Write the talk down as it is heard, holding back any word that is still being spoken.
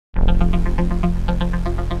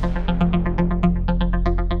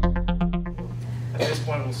At this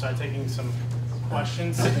point, we'll start taking some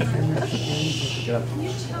questions. Can you tell me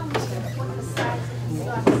what the size of the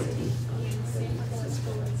Dulaski in San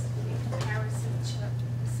Francisco is in comparison to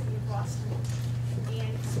the city of Boston?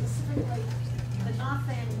 And specifically, the north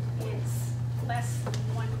end is less than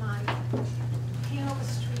 1 mile. Hanover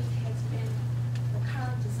Street has been the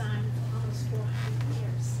current design for almost 400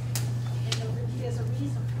 years. And there's a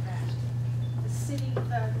reason for that.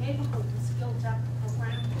 The neighborhood was built up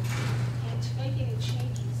around it. And to make any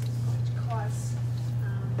changes is going to cause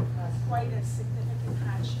quite a significant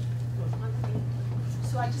hardship on the neighborhood.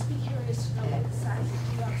 So I'd just be curious to know what the size of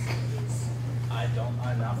Dulaski is.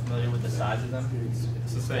 I'm not familiar with the size of them.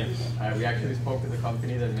 It's the same. We actually spoke to the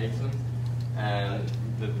company that makes them, and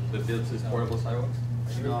the builds is portable sidewalks.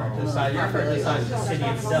 The size of the city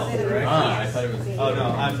itself, right? I thought it was. Oh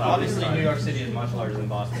no, obviously New York City is much larger than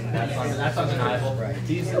Boston. That's undeniable.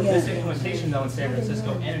 This implementation though in San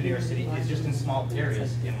Francisco and in New York City is just in small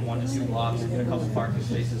areas, in 1 to 2 blocks, in a couple parking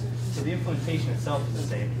spaces. So the implementation itself is the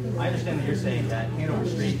same. I understand that you're saying that Hanover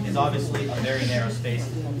Street is obviously a very narrow space.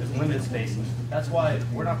 There's limited space. That's why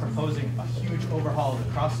we're not proposing a huge overhaul of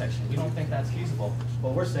the cross section. We don't think that's feasible.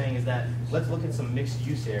 What we're saying is that let's look at some mixed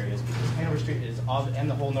use areas because Hanover Street is and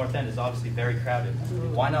the whole north end is obviously very crowded.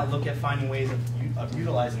 Why not look at finding ways of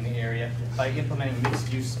utilizing the area by implementing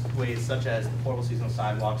mixed use ways such as the portable seasonal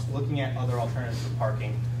sidewalks, looking at other alternatives for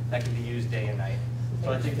parking that can be used day and night.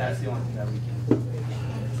 So I think that's the only thing that we can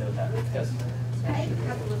say with that. Yes? I have a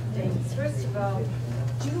couple of things. First of all,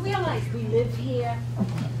 do you realize we live here?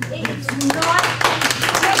 It's not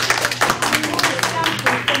something.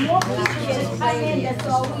 The more people just come in, that's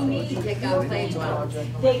all we need. They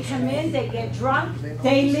come in, they get drunk,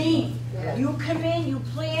 they leave. You come in, you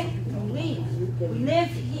plan, you leave. We live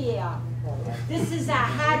here. This is our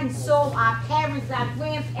heart and soul, our parents, our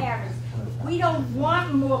grandparents. We don't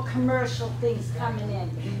want more commercial things coming in.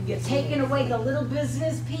 You're taking away the little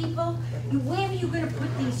business people. Where are you going to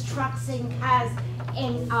put these trucks and cars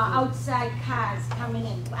and outside cars coming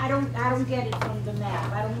in? I don't get it from the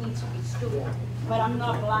map. I don't need to be stupid, but I'm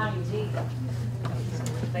not blind either.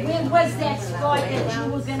 Where was that spot that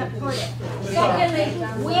you were going to put it? Secondly,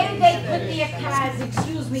 where did they put their cars?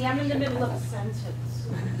 Excuse me, I'm in the middle of a sentence.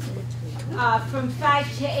 From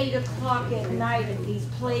 5 to 8 o'clock at night in these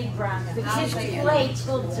playgrounds. The kids play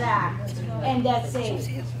till dark, and that's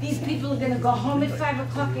it. These people are going to go home at 5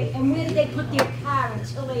 o'clock, and where do they put their car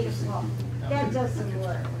until 8 o'clock? That doesn't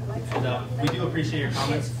work. And, we do appreciate your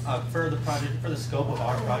comments for the project, for the scope of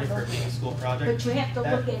our project, for it being a school project. But you have to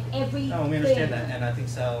look at everything. No, we understand that, and I think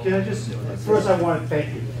Sal. Can I just, first I want to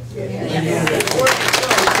thank you.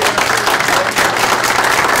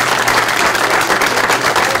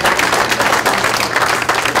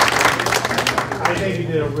 I think you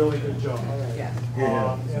did a really good job.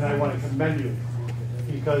 And I want to commend you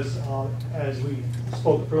because as we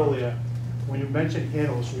spoke earlier, when you mentioned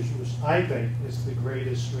Hanover Street, which I think is the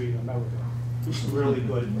greatest street in America, it's really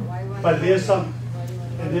good. But there's some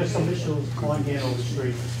issues on Hanover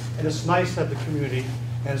Street, and it's nice that the community,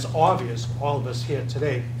 and it's obvious, all of us here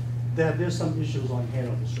today, that there's some issues on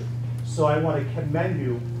Hanover Street. So I want to commend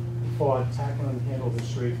you for tackling Hanover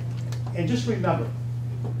Street. And just remember,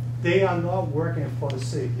 they are not working for the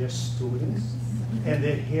city, they're students, and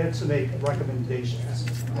they're here to make recommendations.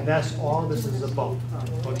 And that's all this is about,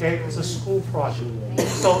 okay? It's a school project.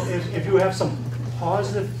 So if you have some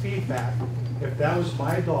positive feedback, if that was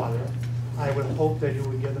my daughter, I would hope that you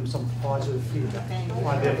would give them some positive feedback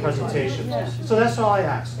on their presentation. So that's all I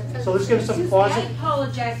ask. So let's give some positive. I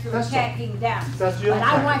apologize for attacking them, that's your but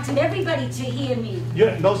I wanted everybody to hear me.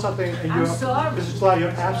 You know something, and I'm sorry. Mrs. Cloud, you're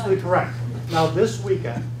absolutely correct. Now this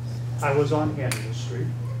weekend, I was on Hanover Street,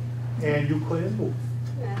 and you couldn't move.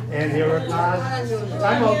 And there were cars.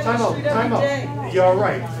 Time out. You're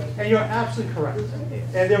right, and you're absolutely correct.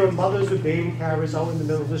 And there were mothers with baby carriers out in the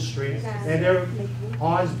middle of the street, and their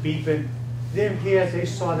horns beeping. They're here, they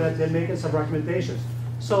saw that, they're making some recommendations.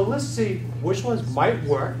 So let's see which ones might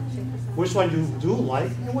work, which one you do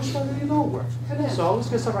like, and which one you don't work. So let's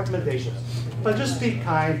get some recommendations. But just be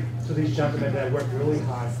kind to these gentlemen that worked really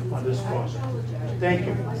hard on this project. Thank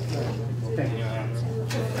you. Thank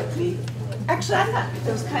you. Actually, I thought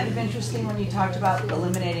it was kind of interesting when you talked about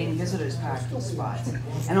eliminating visitors parking spots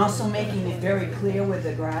and also making it very clear where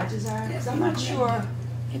the garages are. Because I'm not sure.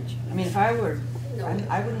 I mean, if I were,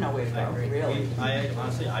 I wouldn't know where to go, really.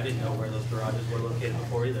 Honestly, I didn't know where those garages were located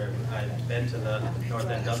before either. I've been to the north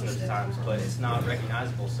end dozens of times, but it's not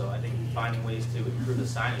recognizable. So I think finding ways to improve the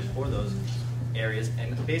signage for those areas,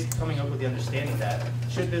 and basically coming up with the understanding that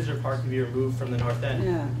should visitor parking be removed from the north end,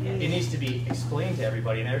 it needs to be explained to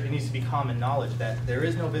everybody, and it needs to be common knowledge that there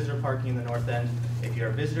is no visitor parking in the north end. If you're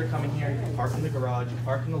a visitor coming here, you park in the garage, you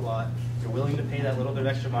park in the lot, you're willing to pay that little bit of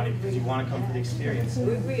extra money because you want to come for the experience,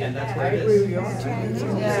 and that's what it is.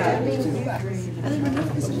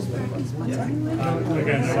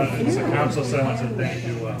 Again, it's a council silence, and thank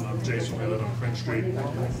you. I'm Jason, we live on Prince Street.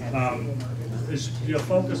 Your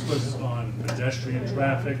focus was on pedestrian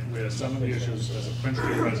traffic, where some of the issues, as a Prince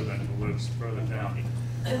Street resident who lives further down,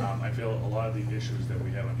 I feel a lot of the issues that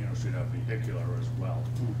we have on Hanover Street are vehicular as well.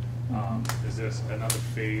 Is there another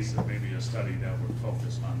phase of maybe a study that would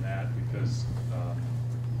focus on that? Because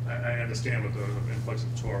I understand with the influx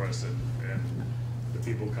of tourists and the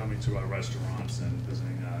people coming to our restaurants and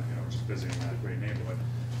visiting, just visiting that great neighborhood,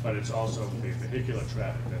 but it's also the vehicular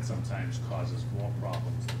traffic that sometimes causes more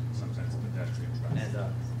problems than sometimes the pedestrian traffic.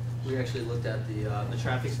 And we actually looked at the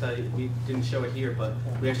traffic study. We didn't show it here, but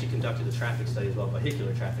we actually conducted a traffic study as well, a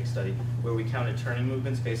vehicular traffic study, where we counted turning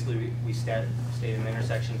movements. Basically, we stayed in an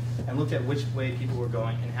intersection and looked at which way people were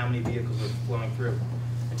going and how many vehicles were flowing through.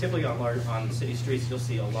 And typically on city streets, you'll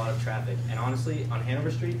see a lot of traffic. And honestly, on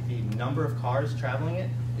Hanover Street, the number of cars traveling it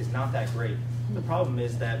is not that great. The problem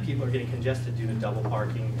is that people are getting congested due to double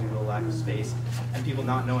parking, due to a lack of space, and people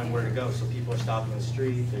not knowing where to go. So people are stopping in the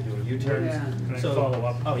street, they're doing U-turns. Can I follow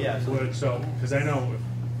up? Oh yeah, absolutely. So, because I know,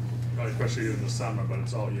 especially in the summer, but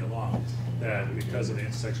it's all year long, that because of the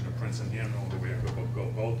intersection of Prince and Hanover, we have to go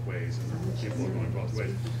both ways, and people are going both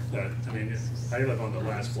ways. That, I mean, I live on the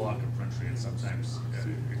last block of Prince Street, and sometimes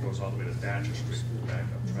it goes all the way to Thatcher Street to back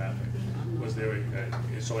up traffic. Was there,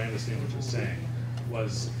 so I understand what you're saying,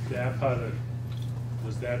 was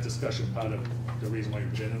that discussion part of the reason why you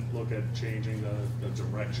didn't look at changing the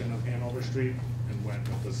direction of Hanover Street and went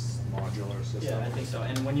with this modular system? Yeah, I think so.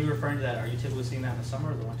 And when you're referring to that, are you typically seeing that in the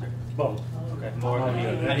summer or the winter? Both. Okay, more. I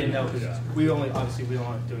mean, I didn't know because Yeah. we weren't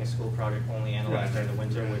doing a school project, only analyzed during the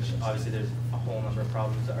winter, which obviously there's a whole number of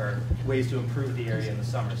problems or ways to improve the area in the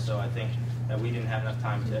summer. So I think that we didn't have enough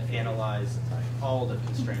time to analyze all the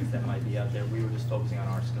constraints that might be out there. We were just focusing on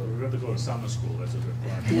our scope. We have to go to summer school, that's a good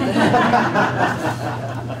plan.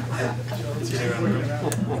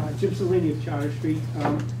 Jim Salini of Charter Street.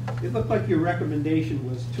 It looked like your recommendation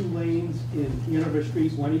was 2 lanes in Hanover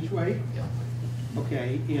Street, 1 each way? Yeah.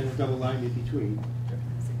 Okay, and a double line in between.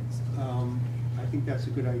 I think that's a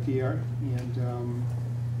good idea, and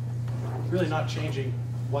Really not changing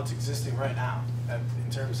what's existing right now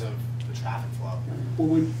in terms of the traffic flow.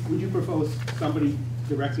 well, would you propose somebody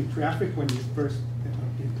directing traffic when you first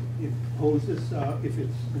impose this, if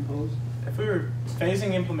it's imposed? If we were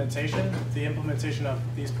phasing implementation, the implementation of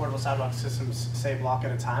these portable sidewalk systems, say block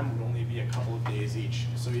at a time, would only be a couple of days each.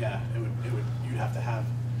 So yeah, you'd have to have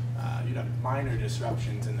minor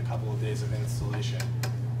disruptions in the couple of days of installation.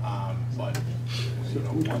 But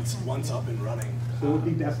once up and running. So it would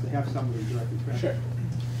be best to have somebody directing traffic. Sure.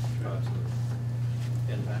 Oh, absolutely.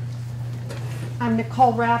 In fact. I'm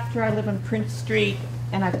Nicole Raptor. I live on Prince Street,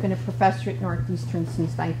 and I've been a professor at Northeastern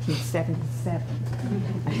since 1977.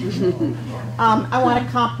 I want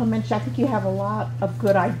to compliment you. I think you have a lot of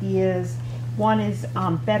good ideas. One is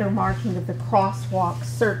better marking of the crosswalks,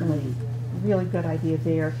 certainly, really good idea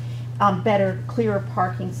there. Better, clearer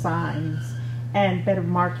parking signs, and better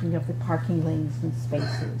marking of the parking lanes and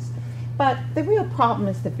spaces. But the real problem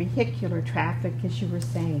is the vehicular traffic, as you were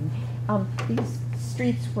saying. These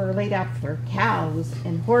streets were laid out for cows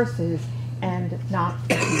and horses and not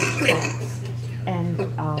for trucks and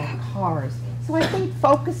cars. So I think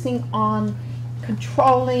focusing on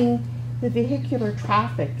controlling the vehicular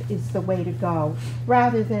traffic is the way to go,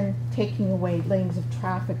 rather than taking away lanes of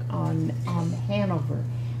traffic on Hanover.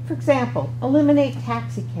 For example, eliminate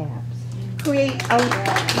taxi cabs. Create a,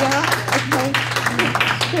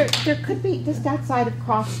 there could be, just outside of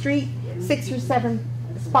Cross Street, 6 or 7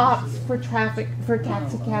 spots for traffic, for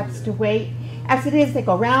taxi cabs to wait. As it is, they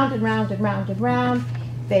go round and round and round and round.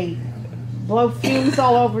 They blow fumes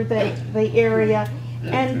all over the area,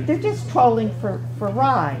 and they're just trolling for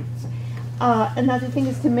rides. Another thing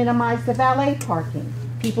is to minimize the valet parking.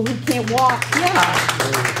 People who can't walk,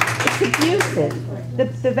 it's abusive.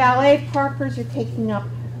 The valet parkers are taking up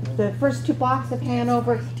the first 2 blocks of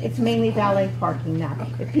Hanover. It's mainly valet parking now.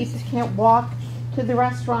 If people can't walk to the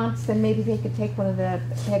restaurants, then maybe they could take one of the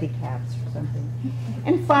pedicabs or something.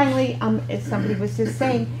 And finally, as somebody was just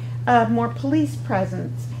saying, more police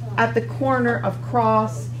presence at the corner of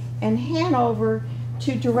Cross and Hanover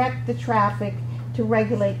to direct the traffic, to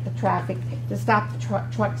regulate the traffic, to stop the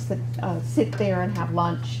trucks that sit there and have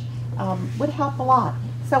lunch, would help a lot.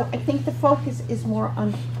 So I think the focus is more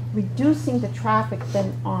on reducing the traffic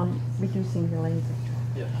than on reducing the lanes of traffic.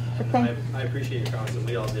 Yeah, But thank- I appreciate your comments, and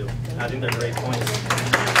we all do. I think they're great points.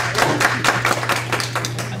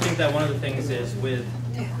 I think that one of the things is with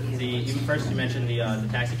even first you mentioned the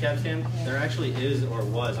taxi cab stand. There actually is, or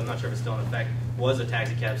was, I'm not sure if it's still in effect, was a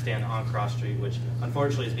taxi cab stand on Cross Street, which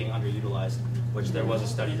unfortunately is being underutilized, which there was a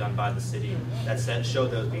study done by the city that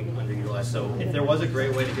showed those being underutilized. So if there was a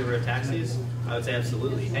great way to get rid of taxis, I would say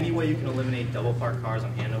absolutely. Any way you can eliminate double parked cars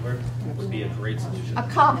on Hanover would be a great solution. A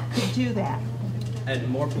cop could do that. And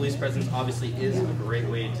more police presence obviously is a great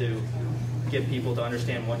way to get people to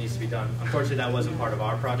understand what needs to be done. Unfortunately, that wasn't part of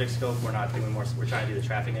our project scope. We're not doing more. We're trying to do the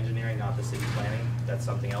traffic engineering, not the city planning. That's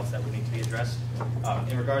something else that would need to be addressed.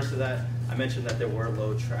 In regards to that, I mentioned that there were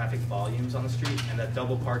low traffic volumes on the street, and that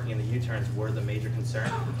double parking and the U-turns were the major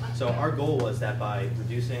concern. So our goal was that by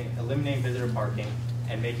eliminating visitor parking,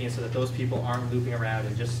 and making it so that those people aren't looping around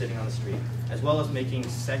and just sitting on the street, as well as making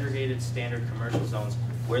segregated standard commercial zones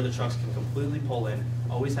where the trucks can completely pull in,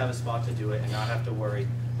 always have a spot to do it, and not have to worry,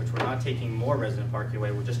 which we're not taking more resident parking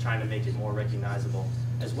away, we're just trying to make it more recognizable,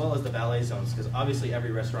 as well as the valet zones, because obviously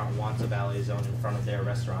every restaurant wants a valet zone in front of their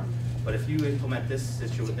restaurant. But if you implement this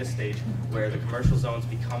stage where the commercial zones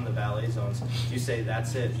become the valet zones, you say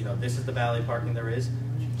that's it, this is the valet parking there is.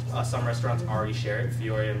 Some restaurants already share it.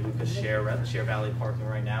 Fiore and Lucas share valet parking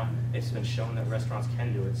right now. It's been shown that restaurants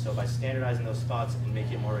can do it. So by standardizing those spots and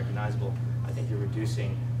making it more recognizable, I think you're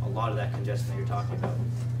reducing a lot of that congestion that you're talking about.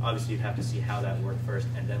 Obviously, you'd have to see how that worked first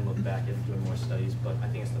and then look back at doing more studies, but I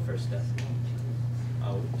think it's the first step.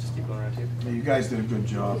 Just keep going around here. Yeah, you guys did a good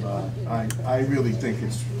job. I really think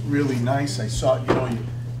it's really nice. I saw,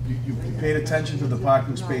 you paid attention to the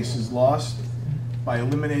parking spaces lost by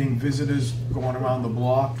eliminating visitors going around the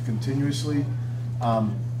block continuously.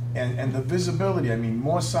 And the visibility, I mean,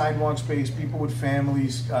 more sidewalk space, people with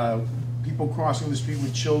families, people crossing the street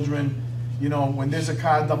with children. When there's a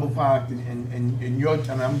car double parked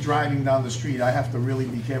and I'm driving down the street, I have to really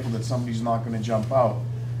be careful that somebody's not gonna jump out.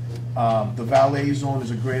 The valet zone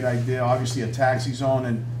is a great idea, obviously a taxi zone,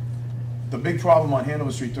 and the big problem on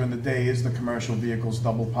Hanover Street during the day is the commercial vehicles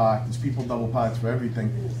double parked. There's people double parked for everything.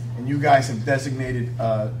 And you guys have designated,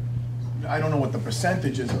 I don't know what the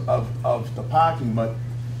percentage is of the parking, but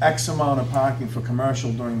X amount of parking for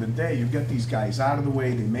commercial during the day. You get these guys out of the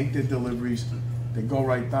way, they make their deliveries, they go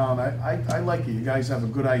right down. I like it. You guys have a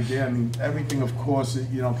good idea. I mean, everything, of course,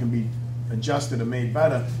 can be adjusted and made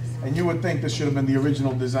better. And you would think this should have been the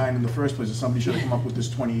original design in the first place, or somebody should have come up with this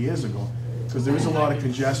 20 years ago. Because there is a lot of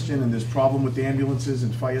congestion, and there's problem with the ambulances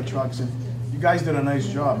and fire trucks, and you guys did a nice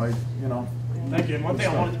job. Thank you. And one thing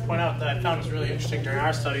I wanted to point out that I found was really interesting during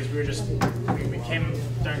our studies, we came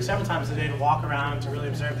during several times a day to walk around to really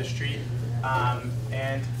observe the street.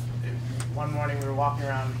 And one morning we were walking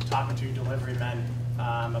around talking to delivery men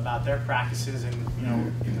about their practices, and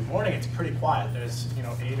in the morning it's pretty quiet. There's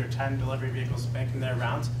 8 or 10 delivery vehicles making their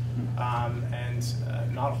rounds,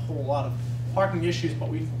 and not a whole lot of parking issues. But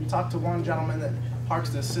we talked to one gentleman that parks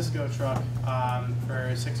the Cisco truck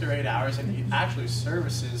for 6 or 8 hours, and he actually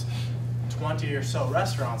services 20 or so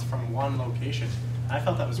restaurants from one location. I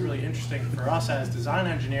felt that was really interesting for us as design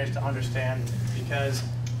engineers to understand, because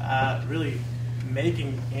really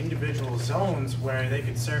making individual zones where they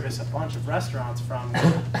could service a bunch of restaurants from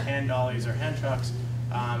hand dollies or hand trucks,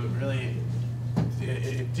 really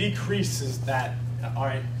it decreases that, all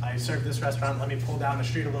right, I serve this restaurant, let me pull down the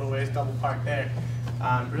street a little ways, double park there.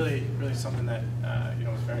 Really something that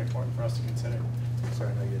was very important for us to consider.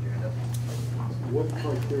 Sorry, I get your hand up. What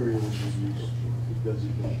criteria would you use to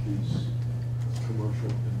designate these commercial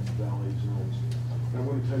and valet zones? And I'm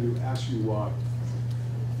going to ask you why.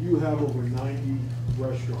 You have over 90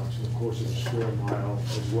 restaurants in the course of a square mile,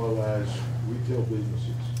 as well as retail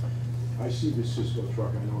businesses. I see this Cisco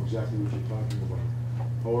truck, I know exactly what you're talking about.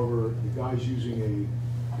 However, the guy's using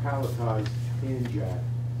a palletized hand jack,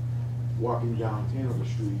 walking down Hanover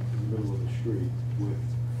Street in the middle of the street with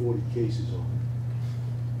 40 cases on it.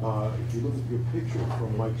 If you look at your picture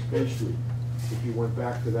from Mike's Pastry, if you went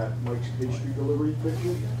back to that Mike's Pastry delivery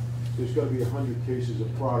picture, there's got to be 100 cases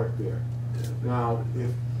of product there. Now,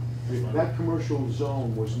 if that commercial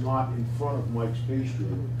zone was not in front of Mike's Pastry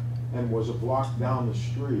and was a block down the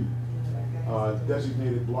street,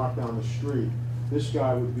 designated block down the street, this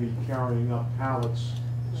guy would be carrying up pallets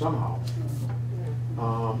somehow.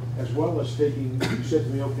 As well as taking, you said to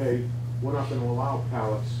me, okay, we're not going to allow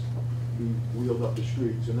pallets be wheeled up the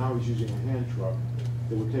street, so now he's using a hand truck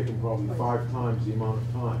that would take him probably 5 times the amount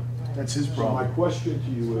of time. That's his problem. So my question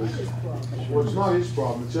to you is, well, it's not his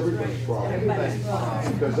problem, it's everybody's problem.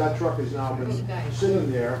 Because that truck has now been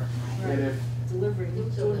sitting there, and if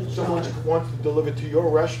someone wants to deliver to your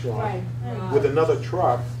restaurant with another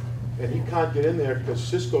truck, and he can't get in there because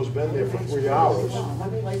Cisco's been there for 3 hours,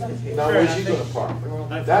 now where's he gonna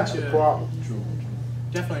park? That's the problem.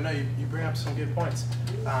 Definitely, no, you bring up some good points.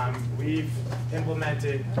 We've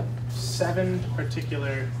implemented 7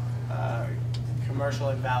 particular commercial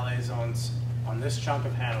and valet zones on this chunk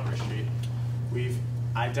of Hanover Street. We've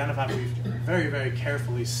very, very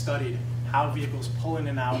carefully studied how vehicles pull in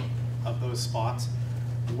and out of those spots,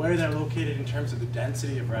 where they're located in terms of the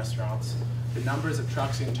density of restaurants, the numbers of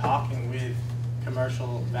trucks in talking with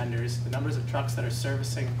commercial vendors, the numbers of trucks that are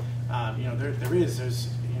servicing, there's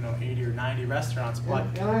 80 or 90 restaurants, but...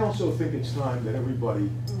 And I also think it's time that everybody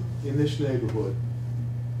in this neighborhood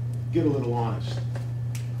get a little honest.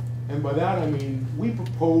 And by that I mean, we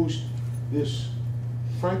proposed this,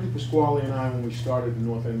 Frankie Pasquale and I, when we started the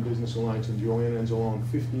North End Business Alliance and Joanne Enzalone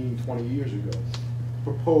 15, 20 years ago,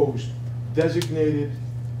 proposed designated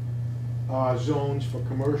zones for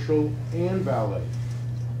commercial and valet.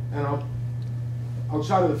 And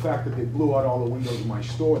outside of the fact that they blew out all the windows of my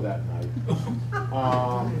store that night,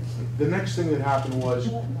 the next thing that happened was,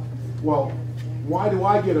 well, why do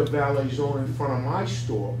I get a valet zone in front of my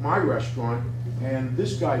store, my restaurant, and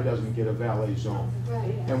this guy doesn't get a valet zone?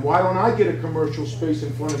 And why don't I get a commercial space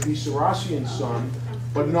in front of D. Sarasi and Son,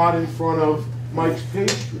 but not in front of Mike's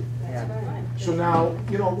Pastry? So now,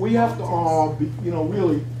 we have to all be,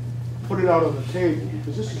 really put it out on the table,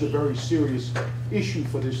 because this is a very serious issue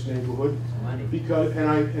for this neighborhood. Because,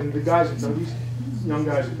 and the guys have done, these young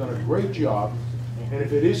guys have done a great job, and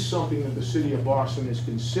if it is something that the city of Boston is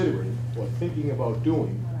considering or thinking about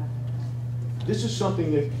doing, this is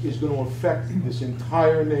something that is going to affect this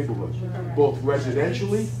entire neighborhood, both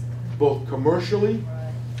residentially, both commercially,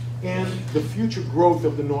 and the future growth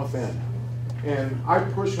of the North End. And I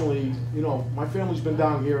personally, my family's been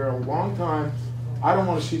down here a long time. I don't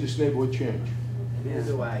want to see this neighborhood change.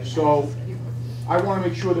 So I want to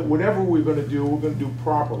make sure that whatever we're going to do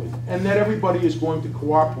properly, and that everybody is going to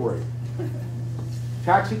cooperate.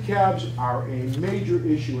 Taxi cabs are a major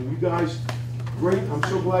issue, and you guys, great, I'm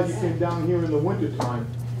so glad you came down here in the wintertime,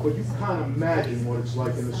 but you can't imagine what it's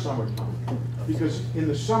like in the summertime. Because in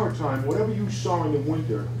the summertime, whatever you saw in the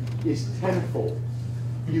winter is tenfold.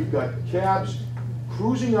 You've got cabs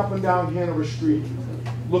cruising up and down Hanover Street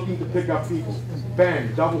looking to pick up people.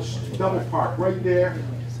 Bang, double park right there.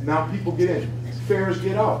 Now people get in. Fares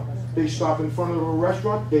get out. They stop in front of a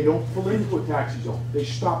restaurant. They don't pull into a taxi zone. They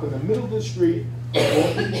stop in the middle of the street.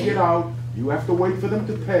 All people get out. You have to wait for them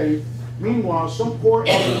to pay. Meanwhile, some poor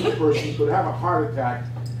elderly person could have a heart attack,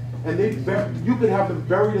 and you could have them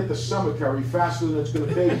buried at the cemetery faster than it's going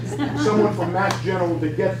to take someone from Mass General to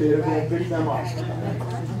get there to go and pick them up.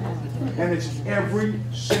 And it's every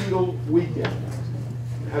single weekend.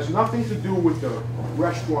 It has nothing to do with the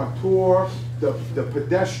restaurateur, the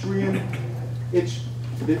pedestrian.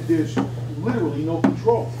 There's literally no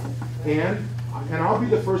control. And I'll be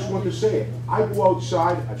the first one to say it. I go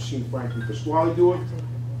outside, I've seen Frankie Pasquale do it.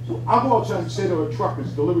 So I'll go outside and say to a truck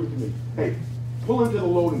that's delivered to me, hey, pull into the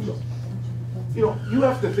loading zone. You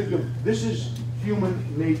have to think of, this is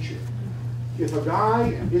human nature. If a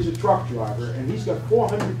guy is a truck driver and he's got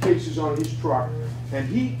 400 cases on his truck and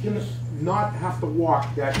he can not have to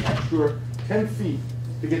walk that extra 10 feet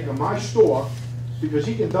to get to my store because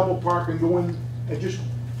he can double park and go in and just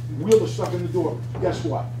wheel the stuff in the door, guess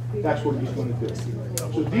what? That's what he's going to do.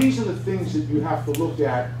 So these are the things that you have to look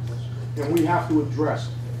at and we have to address.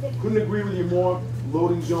 Couldn't agree with you more.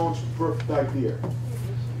 Loading zones, perfect idea.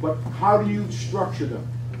 But how do you structure them?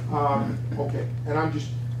 Okay, and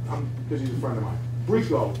because he's a friend of mine.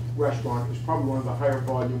 Brico restaurant is probably one of the higher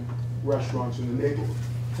volume restaurants in the neighborhood.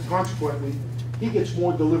 Consequently, he gets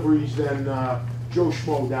more deliveries than Joe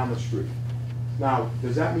Schmo down the street. Now,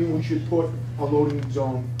 does that mean we should put a loading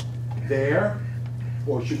zone there?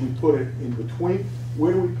 Or should we put it in between?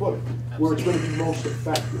 Where do we put it? Where it's going to be most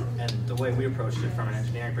effective. And the way we approached it from an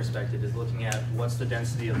engineering perspective is looking at what's the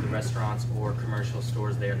density of the restaurants or commercial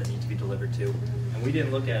stores there that need to be delivered to. And we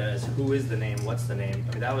didn't look at it as who is the name, what's the name.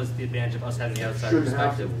 I mean, that was the advantage of us having the outside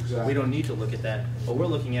perspective. Exactly. We don't need to look at that. What we're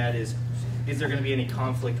looking at is there going to be any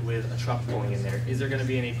conflict with a truck pulling in there? Is there going to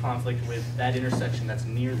be any conflict with that intersection that's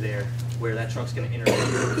near there where that truck's going to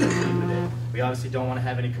interfere with it? We obviously don't want to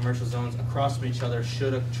have any commercial zones across from each other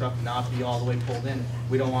should a truck not be all the way pulled in.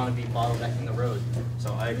 We don't want to be bottlenecking the road.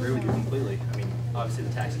 So I agree with you completely. I mean, obviously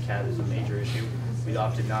the taxi cab is a major issue. We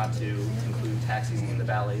opted not to include taxis in the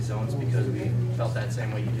valet zones because we felt that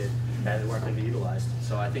same way you did, that they weren't going to be utilized.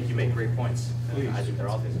 So I think you make great points. I think they're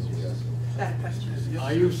all things to discuss.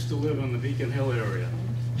 I used to live in the Beacon Hill area,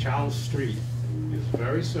 Charles Street. is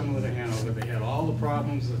very similar to Hanover. They had all the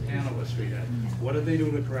problems that Hanover Street had. What did they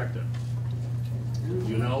do to correct it?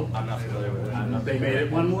 You know? I'm not familiar with it. They made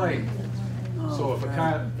it one way. So if a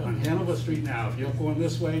car on Hanover Street now, if you're going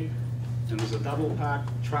this way and there's a double parked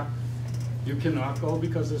truck, you cannot go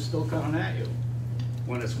because they're still coming at you.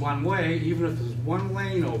 When it's one way, even if there's one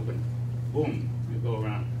lane open, boom, you go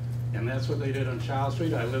around. And that's what they did on Charles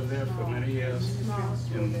Street. I lived there for many years.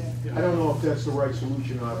 And, you I don't know if that's the right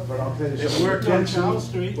solution or not, but I'll tell you It something. worked on Charles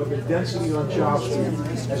Street. But the density on Charles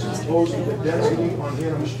Street, as opposed to the density on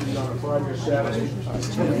Hanover Street on a Friday or Saturday,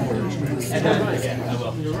 And I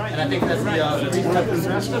will. You're right. And I think that's the reason that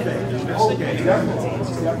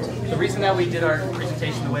the reason that we did our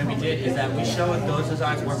presentation the way we did is that we showed those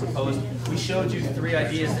designs were proposed. We showed you 3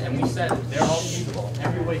 ideas, and we said they're all feasible.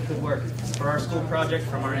 Every way could work. For our school project,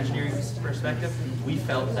 from our engineering perspective, we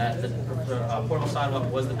felt that the portable sidewalk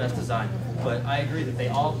was the best design. But I agree that they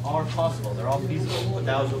all are possible. They're all feasible. But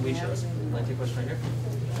that was what we chose. I'd like to take a question right here.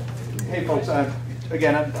 Hey folks,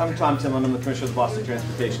 again, I'm Tom Tillman. I'm the Commissioner of the Boston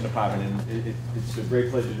Transportation Department, and it's a great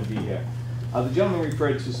pleasure to be here. The gentleman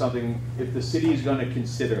referred to something, if the city is going to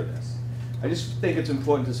consider this. I just think it's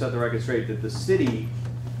important to set the record straight that the city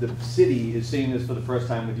is seeing this for the first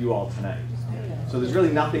time with you all tonight. So there's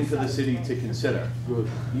really nothing for the city to consider. Good.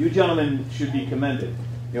 You gentlemen should be commended.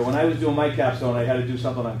 You know, when I was doing my capstone, I had to do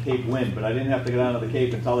something on Cape Wind, but I didn't have to go down to the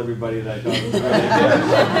Cape and tell everybody that I done it. You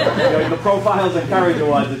know, the profiles and courage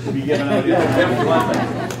awards that should be given out here.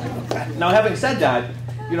 Now, having said that,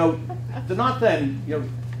 you know, the North End, you know,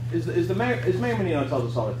 Mayor Menino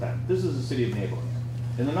tells us all the time, this is a city of neighborhoods.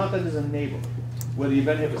 And the North End is a neighborhood, whether you've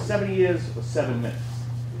been here for 70 years or 7 minutes.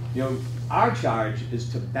 You know, our charge is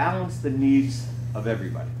to balance the needs of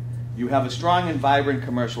everybody. You have a strong and vibrant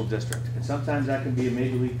commercial district, and sometimes that can be a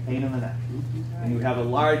major league pain in the neck. And you have a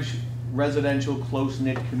large residential,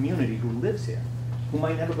 close-knit community who lives here, who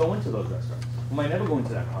might never go into those restaurants, who might never go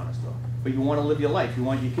into that corner store. But you want to live your life. You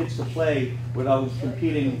want your kids to play without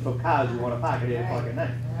competing for cars you want to park at 8 o'clock at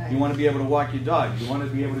night. You want to be able to walk your dog. You want to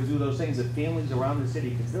be able to do those things that families around the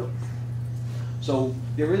city can do. So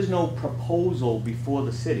there is no proposal before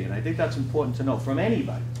the city, and I think that's important to know from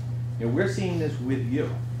anybody. You know, we're seeing this with you.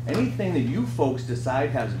 Anything that you folks decide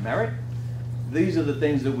has merit, these are the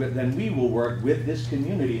things that then we will work with this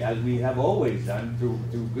community, as we have always done through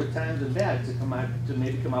good times and bad, to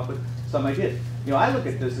maybe come up with some ideas. You know, I look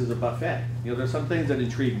at this as a buffet. You know, there's some things that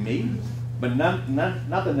intrigue me, but nothing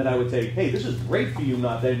that I would say, hey, this is great for you,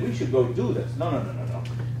 not that we should go do this. No.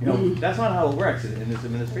 You know, that's not how it works in this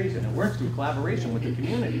administration. It works through collaboration with the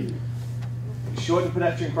community. Shorten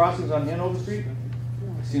pedestrian crossings on Hanover Street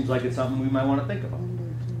seems like it's something we might want to think about.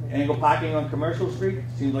 Angle parking on Commercial Street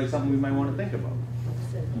seems like something we might want to think about.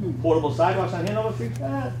 Portable sidewalks on Hanover Street?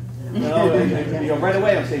 You know, right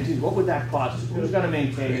away I'm saying, geez, what would that cost? Who's going to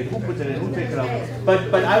maintain it? Who puts it in? Who takes it out?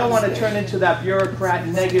 But I don't want to turn into that bureaucrat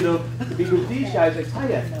negative, because these guys, I tell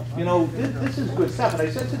you, you know, this is good stuff. And I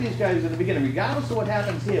said to these guys in the beginning, regardless of what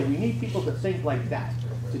happens here, we need people to think like that,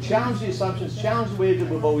 to challenge the assumptions, challenge the ways that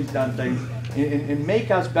we've always done things, and make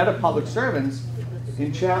us better public servants,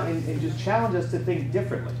 and just challenge us to think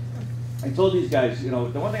differently. I told these guys, you know,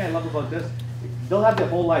 the one thing I love about this, they'll have their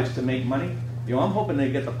whole lives to make money. You know, I'm hoping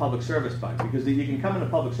they get the public service bug, because you can come into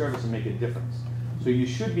public service and make a difference. So you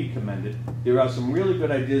should be commended. There are some really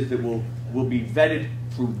good ideas that will be vetted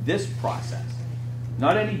through this process.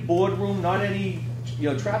 Not any boardroom, not any, you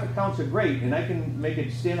know, traffic counts are great, and I can make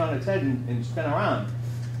it stand on its head and spin around.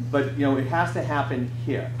 But, you know, it has to happen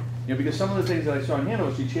here. You know, because some of the things that I saw in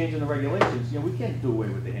Hanover Street, changing the regulations, you know, we can't do away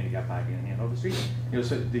with the handicap parking in Hanover Street. You know,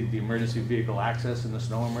 so the emergency vehicle access and the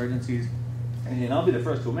snow emergencies. And I'll be the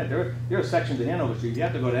first to admit, there are sections in Hanover Street, you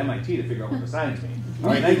have to go to MIT to figure out what the signs mean. All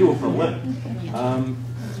right, and I do it for a living.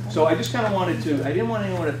 So I just kind of wanted to, I didn't want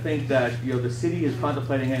anyone to think that, you know, the city is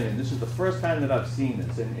contemplating anything. This is the first time that I've seen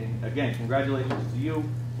this. And again, congratulations to you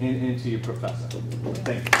and to your professor.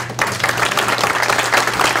 Thank you.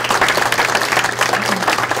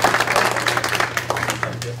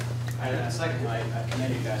 Second, I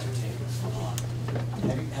commend you guys for taking this on.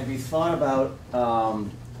 Have you thought about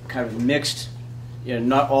kind of mixed, you know,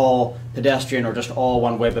 not all pedestrian or just all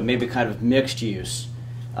one way, but maybe kind of mixed use?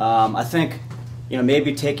 I think, you know,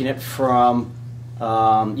 maybe taking it from,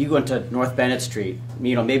 you go into North Bennett Street,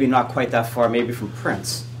 you know, maybe not quite that far, maybe from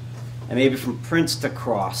Prince. And maybe from Prince to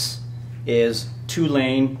Cross is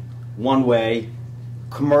 2-lane, one-way,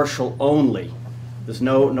 commercial only. There's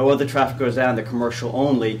no other traffic goes down, the commercial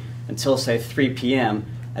only, until say 3 p.m.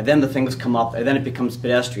 and then the things come up, and then it becomes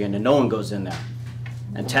pedestrian, and no one goes in there.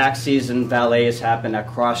 And taxis and valets happen at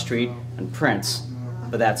Cross Street and Prince,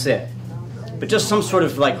 but that's it. but just some sort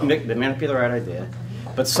of like, that may not be the right idea,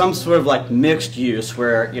 but some sort of like mixed use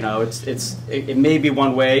where, you know, it may be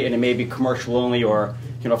one way and it may be commercial only, or,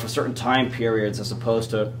 you know, for certain time periods as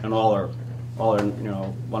opposed to an all or you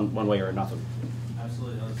know, one way or nothing.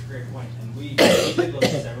 Absolutely, that's a great point. And we did look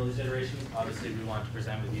at several of these iterations. Obviously, we wanted to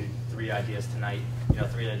present with you 3 ideas tonight. You know,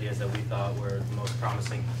 3 ideas that we thought were the most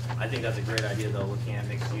promising. I think that's a great idea, though, looking at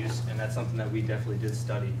mixed use, and that's something that we definitely did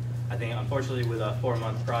study. I think, unfortunately, with a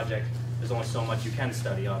 4-month project, there's only so much you can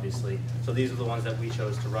study, obviously. So these are the ones that we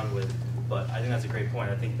chose to run with. But I think that's a great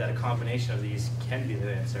point. I think that a combination of these can be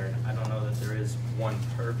the answer. I don't know that there is one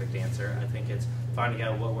perfect answer. I think it's finding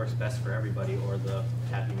out what works best for everybody, or the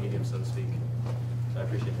happy medium, so to speak. So I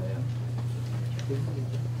appreciate that, yeah.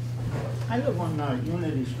 I live on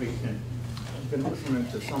Unity Street, and I've been listening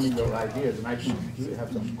to some of your ideas, and I think you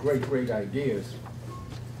have some great ideas.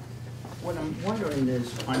 What I'm wondering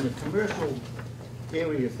is, on the commercial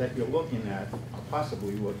areas that you're looking at, or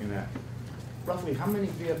possibly looking at, roughly how many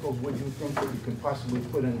vehicles would you think that you can possibly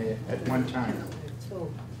put in there at one time?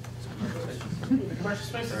 The commercial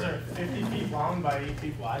spaces are 50 feet long by 8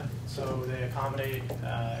 feet wide, so they accommodate,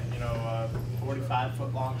 you know, a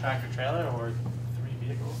 45-foot long tractor trailer or 3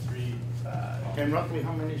 vehicles, 3. And roughly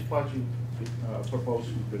how many spots you propose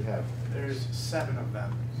you could have? There's 7 of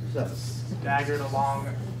them. 7. Staggered along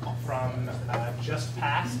from just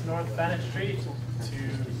past North Bennett Street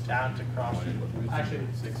to down to Cross Street. Actually,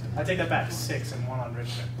 6. I take that back, 6 and 1 on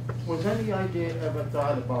Richmond. Was any idea ever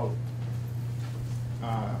thought about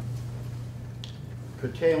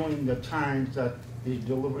curtailing the times that these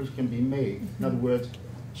deliveries can be made? In other words,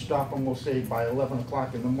 stop them, we'll say, by 11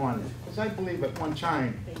 o'clock in the morning. Because I believe at one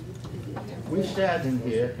time, we sat in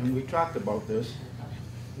here and we talked about this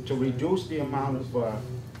to reduce the amount of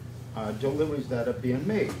deliveries that are being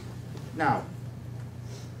made. Now,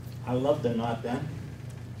 I love the North End.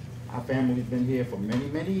 Our family's been here for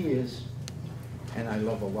many years, and I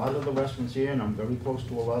love a lot of the restaurants here, and I'm very close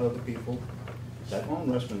to a lot of the people that own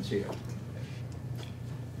restaurants here.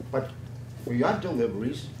 But for your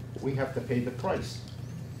deliveries, we have to pay the price.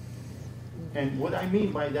 And what I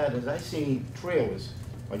mean by that is I've seen trailers,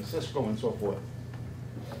 like Cisco and so forth.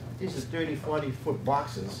 These are 30, 40-foot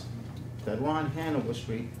boxes that are on Hanover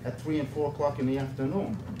Street at 3 and 4 o'clock in the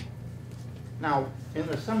afternoon. Now, in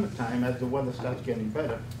the summertime, as the weather starts getting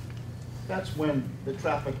better, that's when the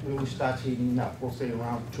traffic really starts heating up. We'll say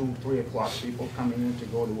around 2, 3 o'clock, people coming in to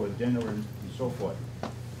go to a dinner and so forth.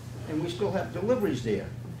 And we still have deliveries there.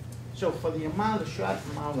 So for the short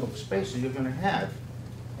amount of space that you're going to have,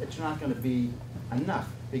 it's not going to be enough,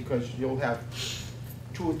 because you'll have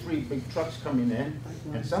 2 or 3 big trucks coming in,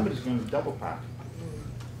 and somebody's going to double park.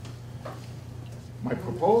 My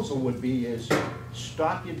proposal would be is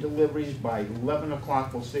stop your deliveries by 11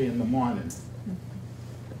 o'clock, we'll say, in the morning.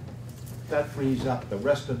 That frees up the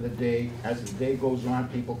rest of the day. As the day goes on,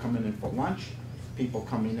 people coming in for lunch, people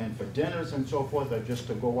coming in for dinners and so forth, or just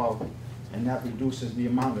to go out, and that reduces the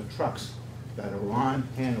amount of trucks that are on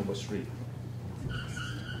Hanover Street.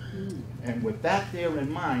 And with that there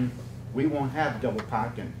in mind, we won't have double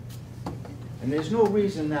parking. And there's no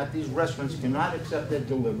reason that these restaurants cannot accept their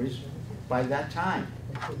deliveries by that time.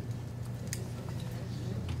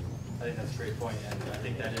 I think that's a great point, and I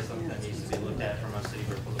think that is something that needs to be looked at from a city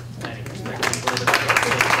planning perspective.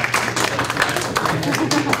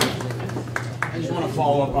 I just want to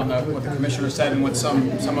follow up on what the commissioner said and what some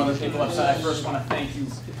other people have said. I first want to thank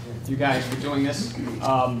you guys for doing this.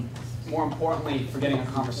 More importantly, for getting a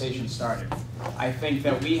conversation started. I think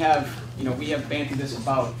that we have bandied this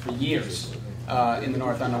about for years in the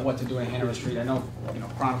North End on what to do in Hanover Street. I know,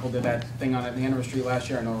 Chronicle did that thing on Hanover Street last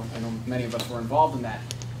year. I know many of us were involved in that.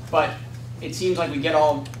 But it seems like we get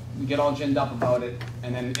all ginned up about it,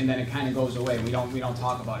 and then it kind of goes away. We don't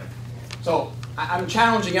talk about it. So I'm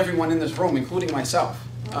challenging everyone in this room, including myself,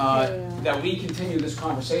 that we continue this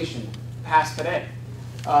conversation past today.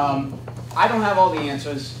 I don't have all the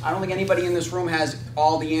answers. I don't think anybody in this room has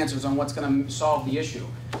all the answers on what's going to solve the issue.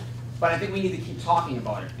 But I think we need to keep talking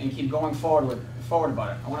about it and keep going forward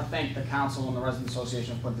about it. I want to thank the council and the Resident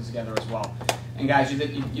Association for putting this together as well. And guys,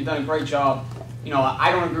 you've done a great job.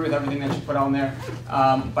 I don't agree with everything that you put on there,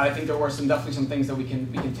 but I think there were definitely some things that we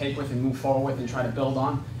can take with and move forward with and try to build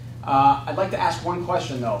on. I'd like to ask one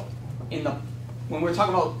question though. When we're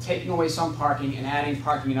talking about taking away some parking and adding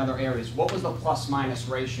parking in other areas, what was the plus-minus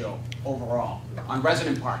ratio overall on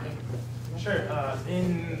resident parking? Sure.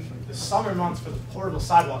 In the summer months for the portable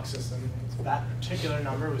sidewalk system, that particular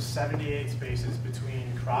number was 78 spaces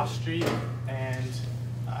between Cross Street and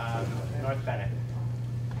North Bennett.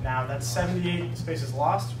 Now, that's 78 spaces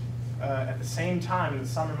lost at the same time in the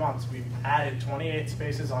summer months, we've added 28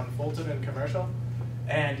 spaces on Fulton and Commercial,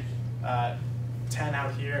 and 10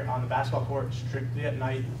 out here on the basketball court strictly at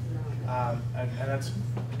night. And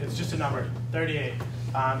it's just a number, 38.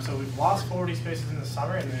 So we've lost 40 spaces in the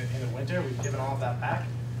summer. In the winter, we've given all of that back,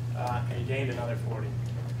 and gained another 40.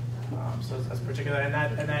 So that's particular. And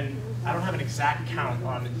then I don't have an exact count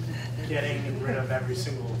on getting rid of every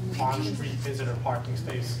single on-street visitor parking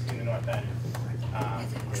space in the North End.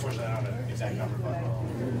 Unfortunately, I don't have an exact number, but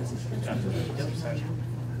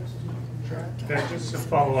Okay, just to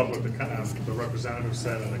follow up with the representative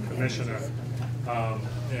said and the commissioner,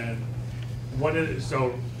 and what is,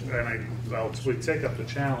 so, and we take up the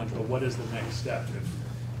challenge, but what is the next step? If,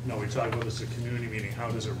 we talk about this at community meeting, how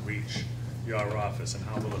does it reach your office and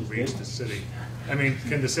how will it reach the city? I mean,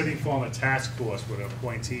 can the city form a task force with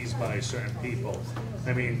appointees by certain people?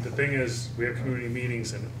 I mean, the thing is, we have community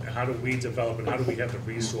meetings, and how do we develop and how do we have the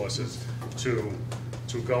resources to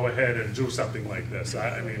go ahead and do something like this?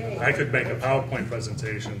 I mean, I could make a PowerPoint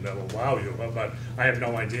presentation that will wow you, but I have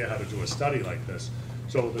no idea how to do a study like this.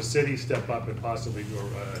 So the city step up and possibly do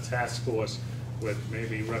a task force with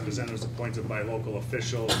maybe representatives appointed by local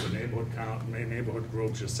officials, the neighborhood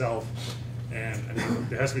groups, yourself, and I mean,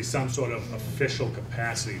 there has to be some sort of official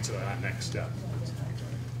capacity to that next step.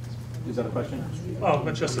 Is that a question? Well,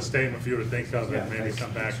 but just a statement for you to think of, and maybe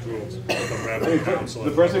come back to the revenue council.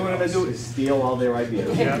 The first thing we're going to do is steal all their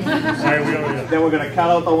ideas. Yeah. Then we're going to cut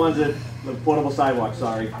out the ones that the portable sidewalks.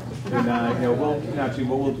 Sorry, and we'll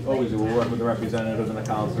always do. We'll work with the representatives and the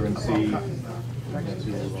councilor and see.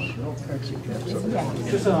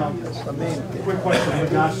 Just a quick question in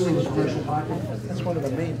regards to the commercial parking. That's one of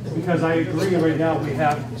the main things. Because I agree right now we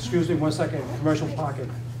have, excuse me 1 second, commercial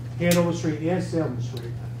parking, Hanover Street and Salem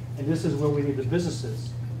Street. And this is where we need the businesses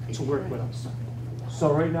to work with us.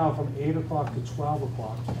 So right now from 8 o'clock to 12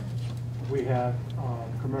 o'clock, we have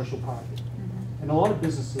commercial parking. And a lot of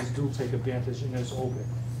businesses do take advantage and it's open.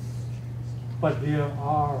 But there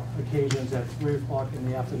are occasions at 3 o'clock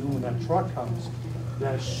in the afternoon when that truck comes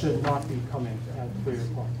that should not be coming at 3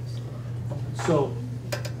 o'clock. So,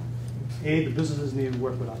 the businesses need to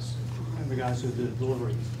work with us in regards to the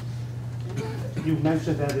deliveries. You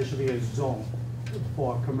mentioned that there should be a zone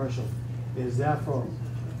for commercial. Is that from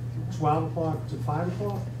 12 o'clock to 5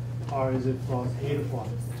 o'clock? Or is it from 8 o'clock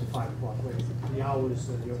to 5 o'clock? The hours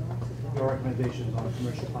that your recommendations on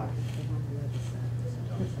commercial parking.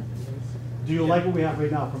 Do you like what we have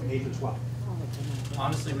right now from 8 to 12?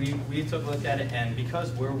 Honestly, we took a look at it, and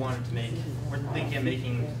because we're thinking of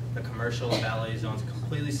making the commercial and valet zones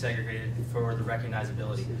completely segregated for the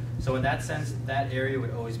recognizability. So in that sense, that area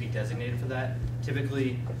would always be designated for that.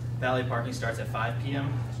 Typically, valet parking starts at 5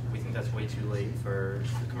 p.m. We think that's way too late for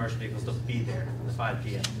the commercial vehicles to be there at 5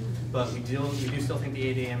 p.m. But we do still think the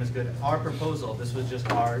 8 a.m. is good. Our proposal, this was just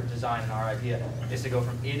our design and our idea, is to go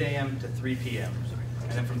from 8 a.m. to 3 p.m.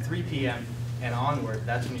 And then from 3 p.m. and onward,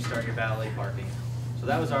 that's when you start your valet parking. So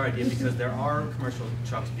that was our idea, because there are commercial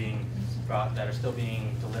trucks being brought that are still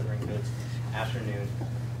delivering goods afternoon.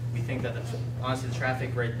 We think that honestly the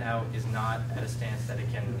traffic right now is not at a stance that it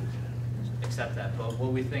can accept that. But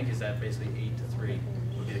what we think is that basically 8 to 3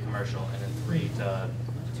 would be the commercial, and then 3 to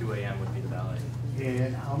 2 a.m. would be the valet.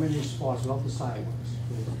 And how many spots without the sidewalks,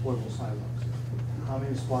 with the portable sidewalks? How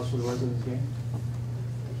many spots for the residents gain?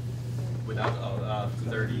 Without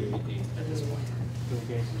 38 at this point.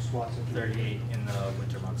 38 in the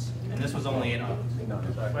winter months. And this was only in the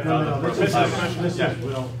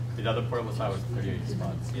other portable side was 38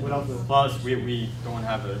 spots. Plus, we don't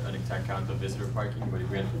have an exact count of visitor parking, but if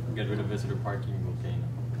we get rid of visitor parking, we'll gain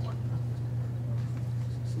one.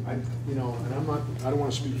 I don't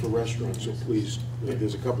want to speak for restaurants, so please,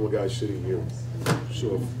 there's a couple of guys sitting here.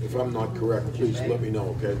 So if I'm not correct, please let me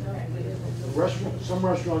know, okay? Some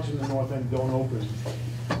restaurants in the North End don't open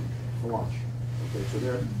for lunch. Okay, so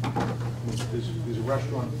there's a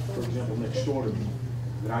restaurant, for example, next door to me,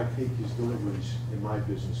 that I take his deliveries in my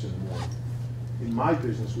business in the morning. In my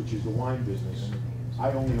business, which is the wine business,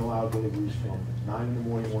 I only allow deliveries from 9 in the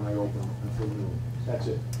morning when I open until noon. That's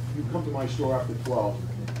it. You come to my store after 12,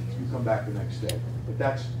 you come back the next day.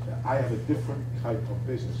 But I have a different type of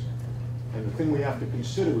business. And the thing we have to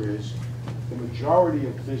consider is the majority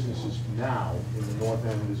of businesses now in the North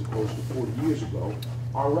End, as opposed to 40 years ago,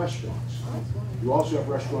 are restaurants. You also have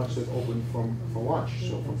restaurants that open for lunch.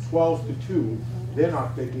 So from 12 to 2, they're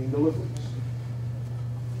not taking deliveries.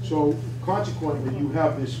 So consequently, you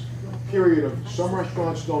have this period of some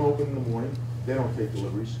restaurants don't open in the morning, they don't take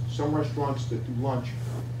deliveries. Some restaurants that do lunch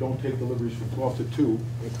don't take deliveries from 12 to 2.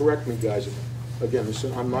 And correct me, guys, again,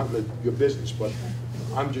 I'm not in your business, but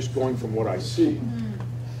I'm just going from what I see.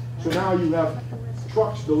 So now you have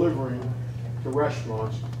trucks delivering to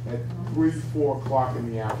restaurants at 3, 4 o'clock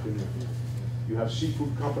in the afternoon. You have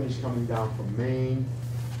seafood companies coming down from Maine,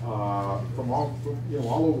 from all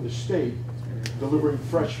over the state, delivering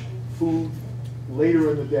fresh food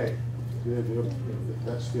later in the day.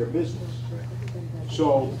 That's their business.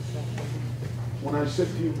 So when I said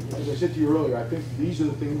to you, as I said to you earlier, I think these are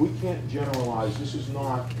the things we can't generalize. This is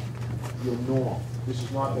not your norm. This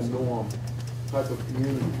is not the norm type of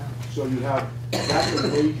community. So you have, that's a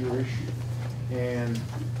major issue. And,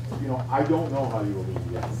 you know, I don't know how you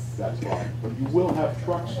alleviate that problem, but you will have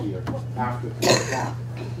trucks here after 3 o'clock.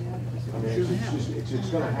 I mean, it's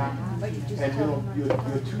going to happen. And, you know,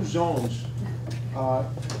 your 2 zones,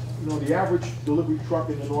 you know, the average delivery truck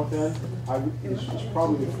in the north end is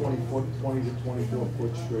probably a 20 to 24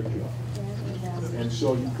 foot straight job. And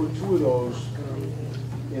so you put 2 of those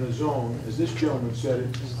in a zone, as this gentleman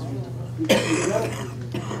said,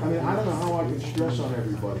 I mean, I don't know how I can stress on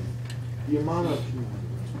everybody the amount of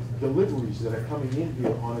deliveries that are coming in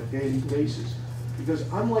here on a daily basis. Because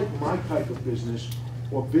unlike my type of business,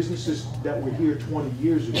 or businesses that were here 20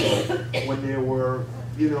 years ago, when there were,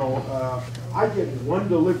 you know, I get 1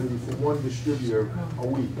 delivery from 1 distributor a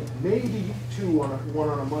week, maybe 2, one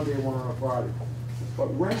on a Monday and 1 on a Friday. But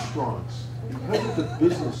restaurants, because of the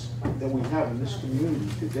business that we have in this community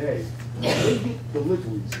today, they get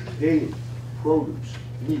deliveries daily, produce,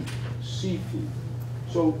 meat, seafood.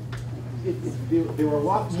 So there are a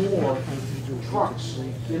lot more trucks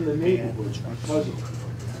in the neighborhood because of it.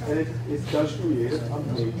 And it does create a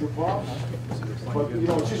major problem. But, you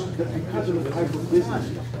know, it's just that because of the type of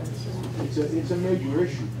business, it's a major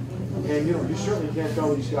issue. And, you know, you certainly can't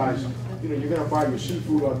tell these guys, you know, you're going to buy your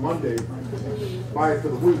seafood on Monday, buy it for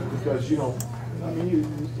the week, because, you know, I mean,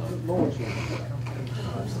 no one's going to.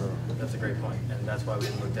 That's a great point, and that's why we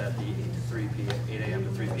looked at the 8 a.m. to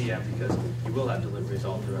 3 p.m. because you will have deliveries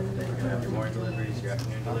all throughout the day. You're going to have your morning deliveries, your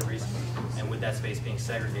afternoon deliveries, and with that space being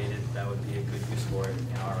segregated, that would be a good use for it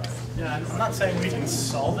in our eyes. Yeah, I'm not saying we can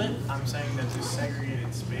solve it. I'm saying that the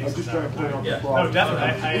segregated space. I'm just trying to point out the problem. No,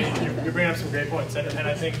 definitely. You're bringing up some great points, and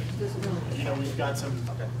I think, you know, we've got some.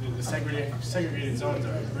 The segregated zones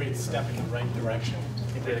are a great step in the right direction.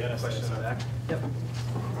 I think they get us questions on that. Yep.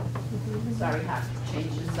 Sorry, have to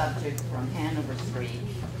change the subject from Hanover Street.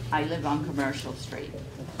 I live on Commercial Street,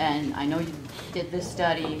 and I know you did this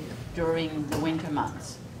study during the winter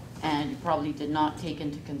months, and you probably did not take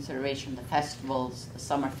into consideration the festivals, the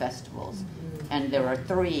summer festivals, and there are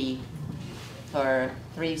 3 for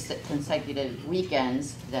 3 consecutive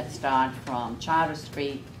weekends that start from Charter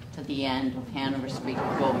Street to the end of Hanover Street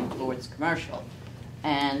going towards Commercial.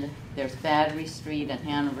 And there's Battery Street and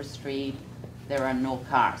Hanover Street. There are no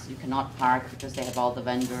cars. You cannot park because they have all the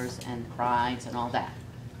vendors and rides and all that.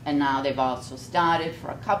 And now they've also started for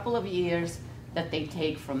a couple of years that they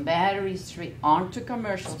take from Battery Street onto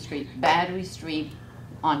Commercial Street, Battery Street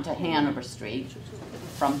onto Hanover Street.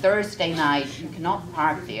 From Thursday night, you cannot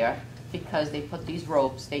park there because they put these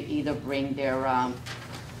ropes. They either bring their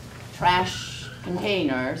trash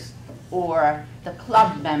containers, or the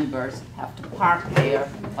club members have to park there,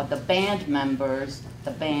 or the band members,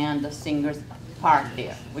 the band, the singers, park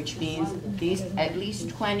there, which means these at least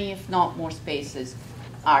 20, if not more spaces,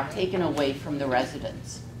 are taken away from the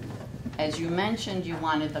residents. As you mentioned, you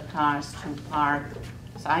wanted the cars to park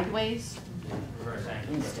sideways,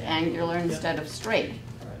 angular instead of straight.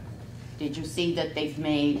 Did you see that they've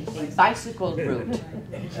made a bicycle route,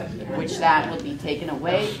 which that will be taken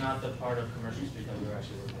away? That's not the part of Commercial Street that we were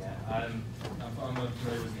actually looking at. I'm familiar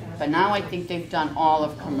with the. But now I think they've done all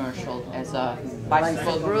of Commercial as a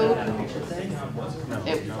bicycle route.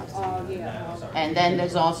 And then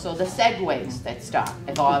there's also the segways that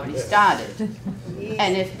have already started.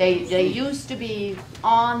 And if they used to be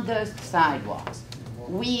on the sidewalks,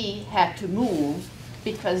 we had to move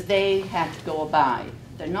because they had to go by.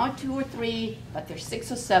 They're not 2 or 3, but they're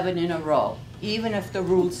 6 or 7 in a row, even if the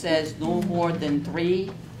rule says no more than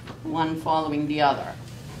 3, one following the other.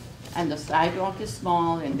 And the sidewalk is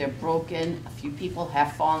small and they're broken. A few people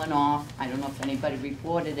have fallen off. I don't know if anybody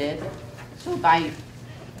reported it. So by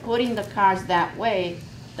putting the cars that way,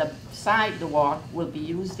 the sidewalk will be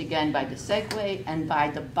used again by the Segway and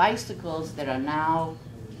by the bicycles that are now,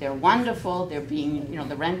 they're wonderful. They're being, you know,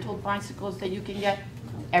 the rental bicycles that you can get.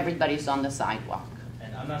 Everybody's on the sidewalk.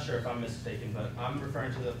 I'm not sure if I'm mistaken, but I'm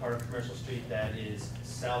referring to the part of Commercial Street that is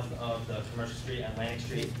south of the Commercial Street, Atlantic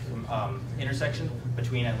Street intersection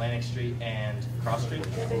between Atlantic Street and Cross Street.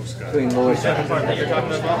 Between Lower Is that the part that you're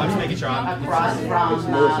talking about? I'm just making sure I'm... Across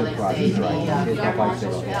from, let's say, the Fairmont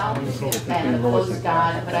Hotel and the Coast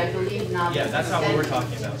Guard, but I believe now... Yeah, that's not what we're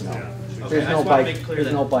talking about. Okay, I just want to make clear There's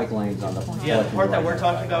that no bike lanes on the. yeah, the part that we're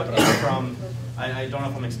talking about is from, I don't know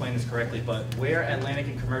if I'm explaining this correctly, but where Atlantic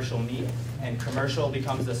and Commercial meet, and Commercial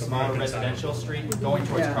becomes the smaller residential street going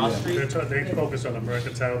towards Cross Street. They focus on the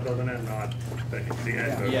mercantile building and not the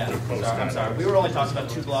end of Yeah, the post. I'm sorry. We were only talking about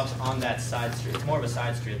 2 blocks on that side street. It's more of a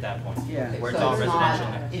side street at that point. Yeah. Where it's So all it's residential.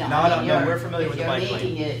 not, you know, No, I no, mean, no, you're- we're familiar with the bike If you're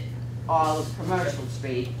lane. making it all of Commercial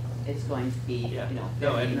Street, it's going to be, Yeah. you know,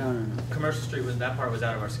 No, very. and Commercial Street was, that part was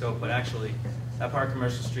out of our scope, but actually, that part of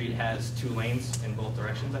Commercial Street has 2 lanes in both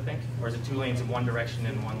directions, I think? Or is it 2 lanes in one direction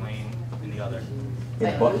and 1 lane in the other?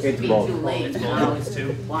 It's both. It's both. It's both, it's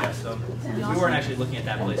 2? Yeah, so, we weren't actually looking at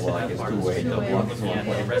that place in that part of the street, though. We were looking at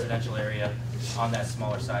the residential area on that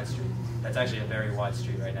smaller side street. That's actually a very wide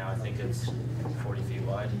street right now. I think it's 40 feet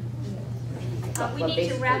wide. We need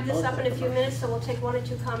to wrap this up in a few minutes, so we'll take 1 or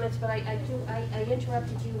 2 comments, but I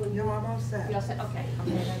interrupted you when you... You're almost set. You're all set, okay,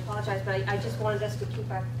 I apologize, but I just wanted us to keep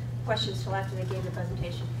our questions till after they gave the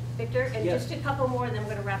presentation. Victor, and Yes. just a couple more, and then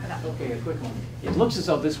we're going to wrap it up. Okay, a quick one. It looks as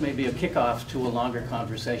though this may be a kickoff to a longer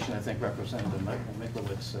conversation. I think Representative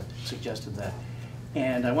Miklowitz suggested that.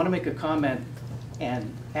 And I want to make a comment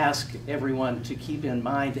and ask everyone to keep in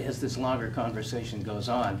mind as this longer conversation goes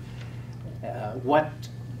on, what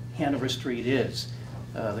Hanover Street is.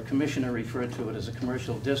 The commissioner referred to it as a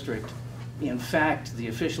commercial district. In fact, the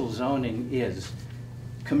official zoning is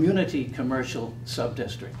community commercial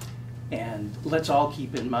subdistrict. And let's all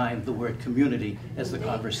keep in mind the word community as the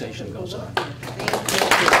conversation goes on.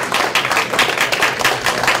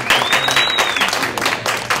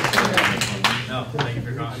 No, thank you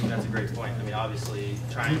for going. That's a great point. I mean, obviously,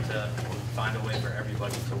 trying to find a way for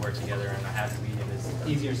everybody to work together in a happy medium is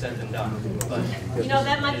easier said than done. But You know,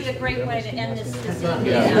 that might be a great way to end this evening.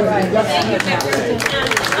 Yeah. Thank you,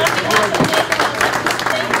 Victor.